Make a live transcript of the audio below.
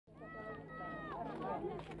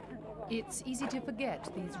It's easy to forget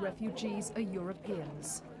these refugees are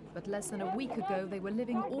Europeans. But less than a week ago, they were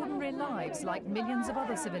living ordinary lives like millions of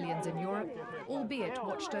other civilians in Europe, albeit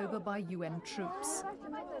watched over by UN troops.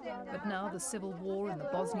 But now the civil war and the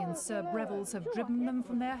Bosnian Serb rebels have driven them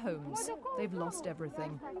from their homes. They've lost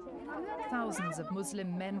everything. Thousands of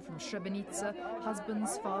Muslim men from Srebrenica,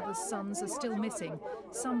 husbands, fathers, sons, are still missing.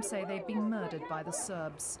 Some say they've been murdered by the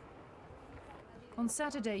Serbs. On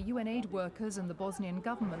Saturday, UN aid workers and the Bosnian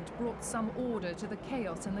government brought some order to the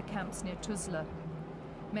chaos in the camps near Tuzla.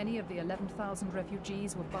 Many of the 11,000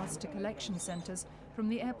 refugees were bused to collection centres from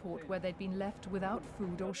the airport where they'd been left without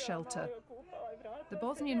food or shelter. The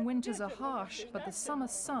Bosnian winters are harsh, but the summer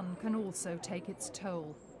sun can also take its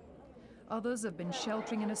toll. Others have been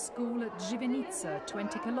sheltering in a school at Zivinice,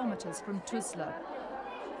 20 kilometres from Tuzla.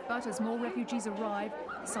 But as more refugees arrive,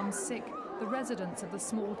 some sick, the residents of the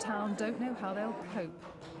small town don't know how they'll cope.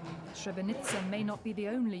 Srebrenica may not be the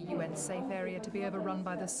only UN safe area to be overrun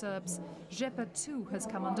by the Serbs. Žepa too has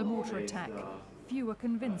come under mortar attack. Few are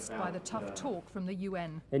convinced by the tough talk from the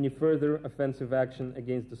UN. Any further offensive action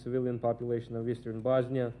against the civilian population of eastern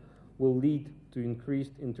Bosnia will lead to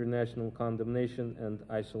increased international condemnation and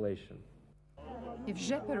isolation. If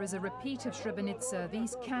Žepa is a repeat of Srebrenica,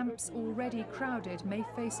 these camps, already crowded, may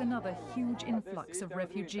face another huge influx of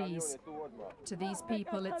refugees. To these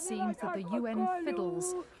people, it seems that the UN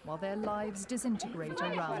fiddles while their lives disintegrate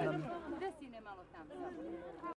around them.